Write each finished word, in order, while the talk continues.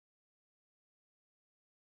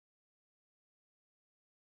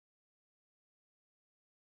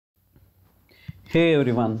Hey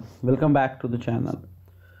everyone, welcome back to the channel.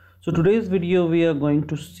 So today's video we are going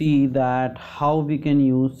to see that how we can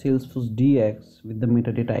use Salesforce DX with the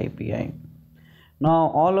Metadata API.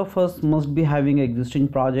 Now all of us must be having an existing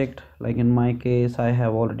project. Like in my case, I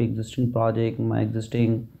have already existing project, my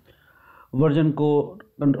existing version code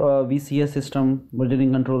VCS system,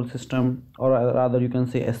 versioning control system, or rather you can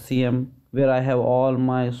say SCM, where I have all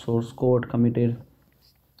my source code committed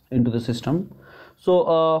into the system.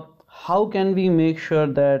 So how can we make sure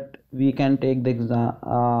that we can take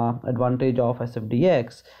the advantage of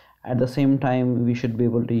SFDX? At the same time we should be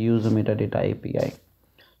able to use the metadata API.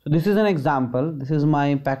 So this is an example. This is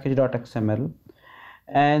my package.xml,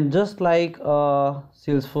 and just like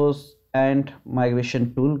Salesforce and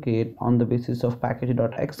migration toolkit, on the basis of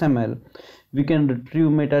package.xml we can retrieve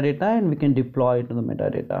metadata and we can deploy it to the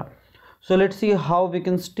metadata. So let's see how we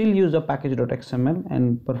can still use a package.xml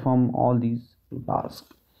and perform all these two tasks.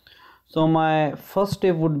 So my first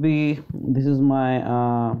step would be, this is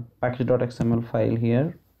my package.xml file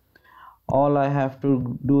here. All I have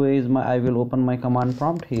to do is I will open my command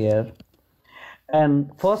prompt here,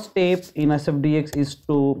 and first step in SFDX is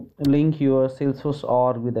to link your Salesforce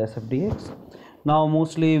org with SFDX. Now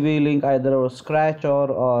mostly we link either our Scratch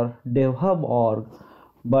or DevHub org,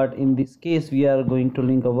 but in this case we are going to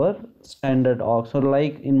link our standard org. So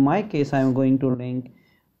like in my case I am going to link,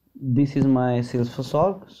 this is my Salesforce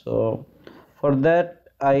org. So for that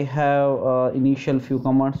I have initial few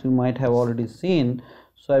commands you might have already seen.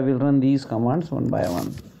 So I will run these commands one by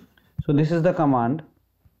one. So this is the command.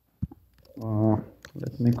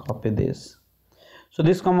 Let me copy this. So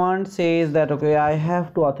this command says that okay, I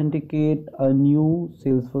have to authenticate a new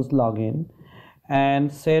Salesforce login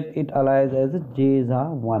and set it alias as a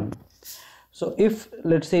JSA1. So if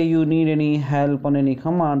let's say you need any help on any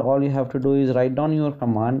command, all you have to do is write down your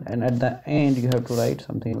command, and at the end you have to write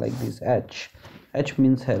something like this. H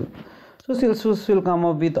means help. So Salesforce will come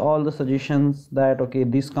up with all the suggestions that okay,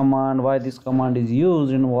 this command, why this command is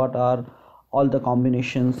used, and what are all the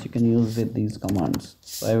combinations you can use with these commands.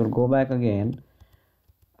 So I will go back again.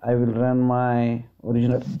 I will run my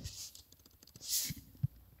original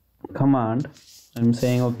command. I'm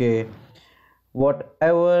saying okay,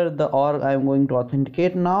 whatever the org I'm going to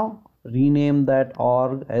authenticate now, rename that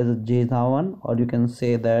org as a JSA1, or you can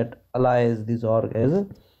say that alias this org as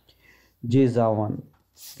JSA1.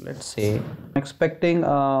 Let's say I'm expecting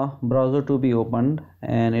a browser to be opened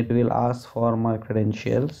and it will ask for my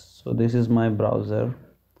credentials. So this is my browser.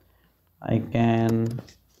 I can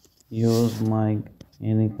use my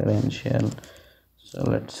any credential. So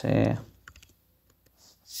let's say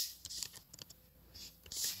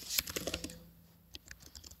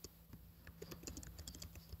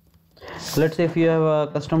if you have a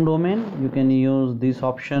custom domain, you can use this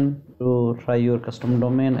option to try your custom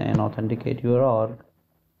domain and authenticate your org.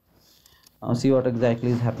 Now see what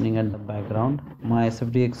exactly is happening at the background. My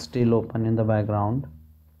SFDX still open in the background,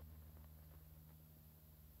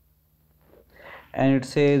 and it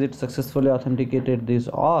says it successfully authenticated this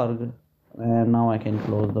org, and now I can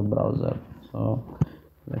close the browser. So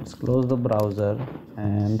let's close the browser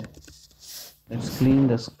and let's clean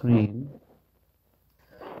the screen.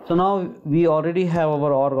 So now we already have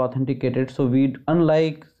our org authenticated. So we,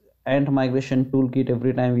 unlike Ant migration toolkit,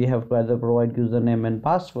 every time we have to either provide username and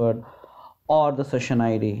password or the session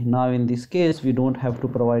ID. Now in this case we don't have to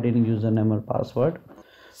provide any username or password.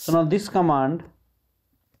 So now this command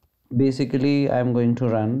basically I'm going to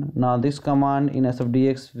run. Now this command in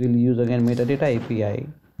SFDX will use again metadata API,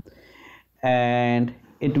 and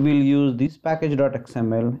it will use this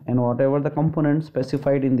package.xml, and whatever the components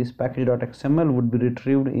specified in this package.xml would be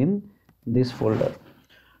retrieved in this folder.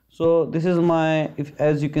 So this is my,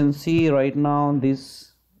 as you can see right now,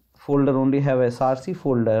 this folder only have src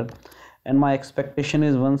folder, and my expectation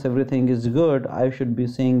is once everything is good, I should be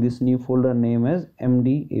seeing this new folder name as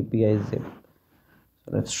md API zip.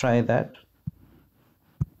 So let's try that.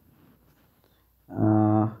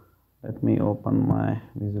 Let me open my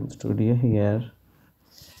Visual Studio here,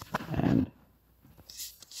 and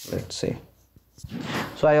let's see.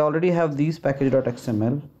 So I already have these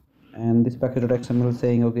package.xml, and this package.xml is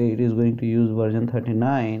saying okay, it is going to use version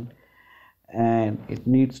 39, and it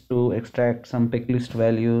needs to extract some pick list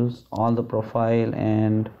values, all the profile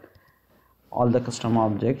and all the custom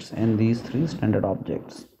objects, and these three standard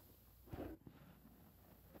objects.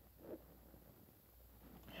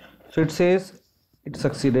 So it says it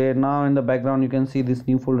succeeded. Now in the background you can see this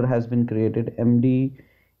new folder has been created, md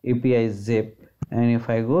API zip, and if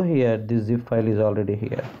I go here, this zip file is already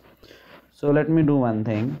here. So let me do one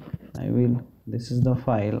thing. This is the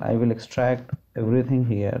file, I will extract everything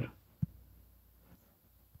here.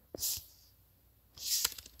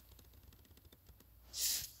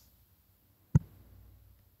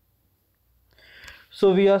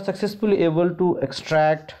 So we are successfully able to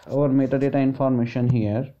extract our metadata information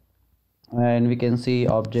here, and we can see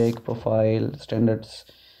object, profile, standards,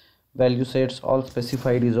 value sets, all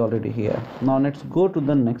specified is already here. Now let's go to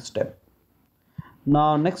the next step.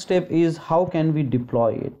 Now next step is how can we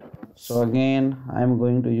deploy it. So again I'm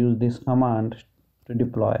going to use this command to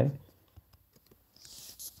deploy.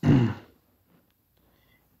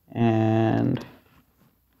 And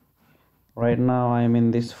right now I'm in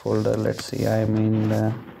this folder. Let's see, I'm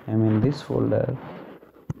in this folder,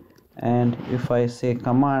 and if I say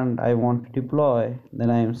command I want to deploy, then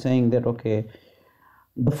I am saying that okay,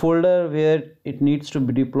 the folder where it needs to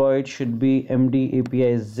be deployed should be md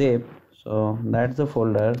API zip. So that's the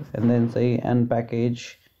folder, and then say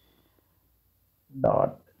package.xml.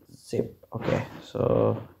 Okay,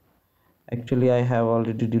 so actually I have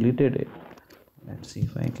already deleted it. Let's see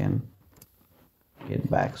if I can get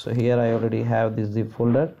back. So here I already have this zip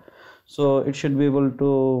folder, so it should be able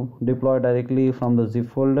to deploy directly from the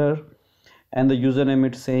zip folder, and the username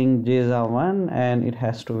it's saying jza1, and it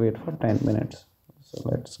has to wait for 10 minutes. So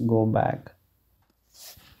let's go back.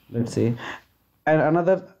 Let's see. And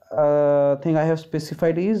another thing I have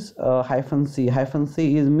specified is -c.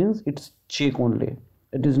 -c is means it's check only.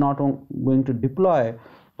 It is not going to deploy,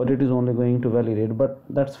 but it is only going to validate. But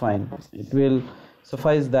that's fine. It will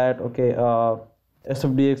suffice that okay,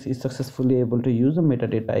 SFDX is successfully able to use the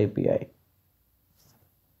metadata API.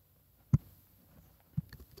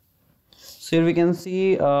 So here we can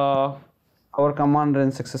see our command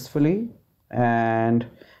ran successfully and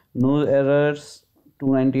no errors.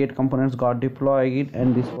 298 components got deployed,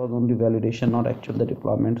 and this was only validation, not actual the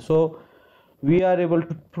deployment. So we are able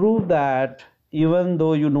to prove that even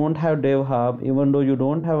though you don't have dev hub, even though you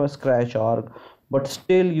don't have a scratch org, but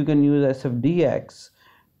still you can use SFDX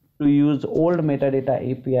to use old metadata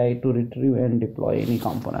API to retrieve and deploy any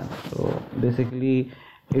component. So basically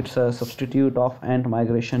it's a substitute of Ant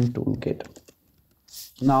migration toolkit.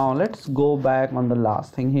 Now let's go back on the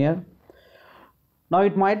last thing here. Now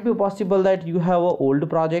it might be possible that you have an old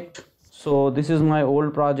project. So this is my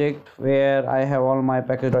old project where I have all my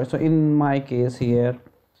package. So in my case here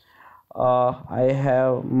I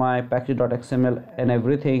have my package.xml and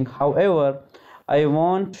everything. However, I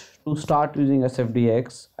want to start using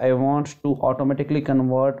SFDX. I want to automatically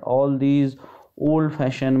convert all these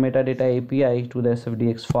old-fashioned metadata API to the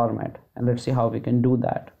SFDX format, and let's see how we can do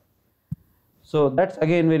that. So that's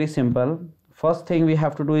again very simple. First thing we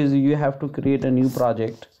have to do is you have to create a new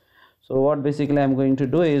project. So what basically I'm going to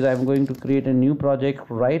do is I'm going to create a new project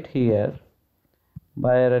right here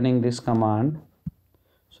by running this command.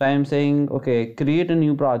 So I am saying okay, create a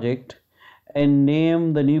new project, and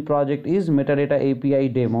name the new project is metadata API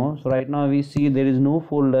demo. So right now we see there is no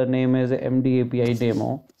folder name as md API demo.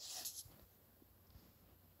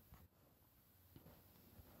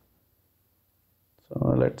 So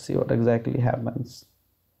let's see what exactly happens.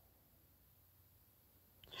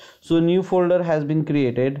 So new folder has been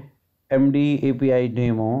created, md API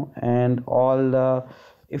demo, and all the,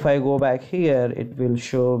 if I go back here, it will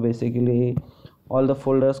show basically all the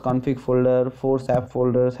folders, config folder, 4 SAP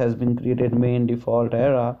folders has been created, main, default,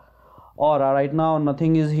 era, or right now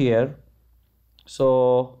nothing is here. So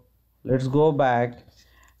let's go back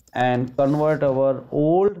and convert our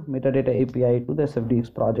old metadata API to the SFDX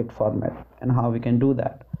project format, and how we can do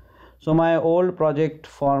that. So my old project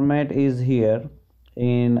format is here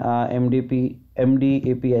in md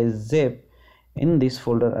API zip in this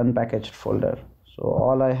folder, unpackaged folder. So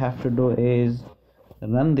all I have to do is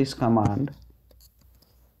run this command.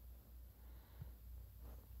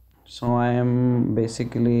 So I am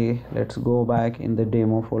basically, let's go back in the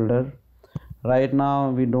demo folder. Right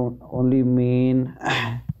now we don't only main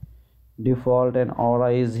default and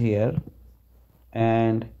aura is here,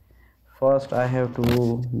 and first I have to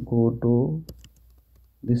go to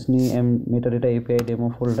this new metadata API demo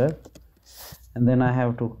folder, and then I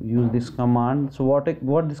have to use this command. So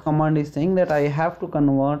what this command is saying, that I have to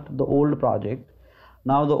convert the old project.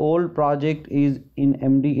 Now the old project is in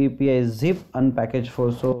md API zip unpackaged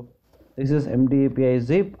folder. So this is md API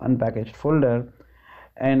zip unpackaged folder,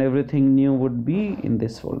 and everything new would be in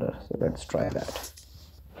this folder. So let's try that.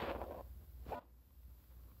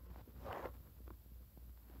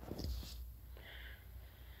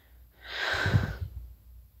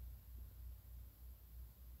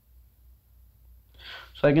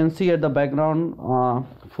 So I can see at the background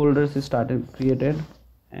folders is started created,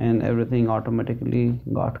 and everything automatically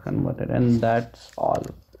got converted, and that's all.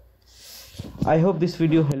 I hope this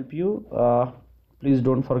video helped you. Please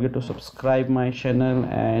don't forget to subscribe my channel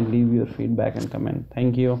and leave your feedback and comment.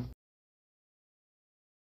 Thank you.